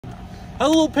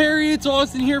Hello Perry, it's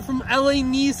Austin here from LA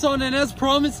Nissan, and as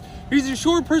promised, here's a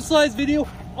short personalized video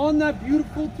on that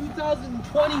beautiful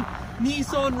 2020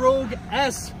 Nissan Rogue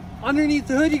S. Underneath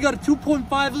the hood, you got a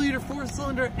 2.5 liter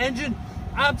 4-cylinder engine,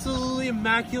 absolutely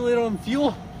immaculate on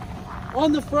fuel.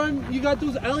 On the front, you got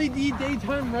those LED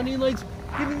daytime running lights,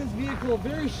 giving this vehicle a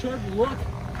very sharp look.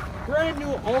 Brand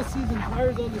new all-season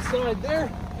tires on the side there.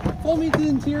 Following to the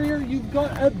interior, you've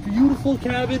got a beautiful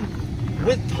cabin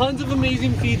with tons of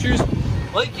amazing features,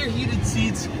 like your heated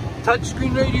seats,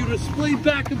 touchscreen radio display,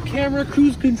 backup camera,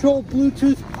 cruise control,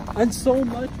 Bluetooth, and so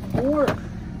much more.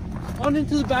 On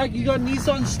into the back, you got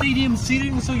Nissan Stadium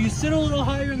seating, so you sit a little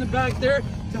higher in the back there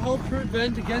to help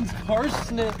prevent against car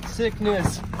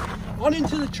sickness. On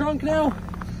into the trunk now,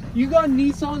 you got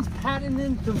Nissan's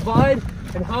patented divide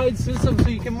and hide system, so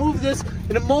you can move this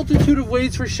in a multitude of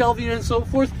ways for shelving and so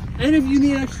forth. And if you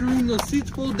need extra room, those seats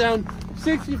fold down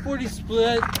 60-40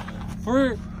 split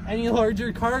for any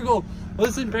larger cargo.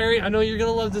 Listen Perry, I know you're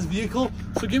gonna love this vehicle,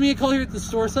 so give me a call here at the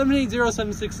store,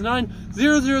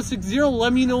 780-769-0060.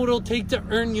 Let me know what it'll take to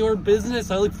earn your business.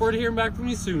 I look forward to hearing back from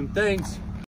you soon. Thanks.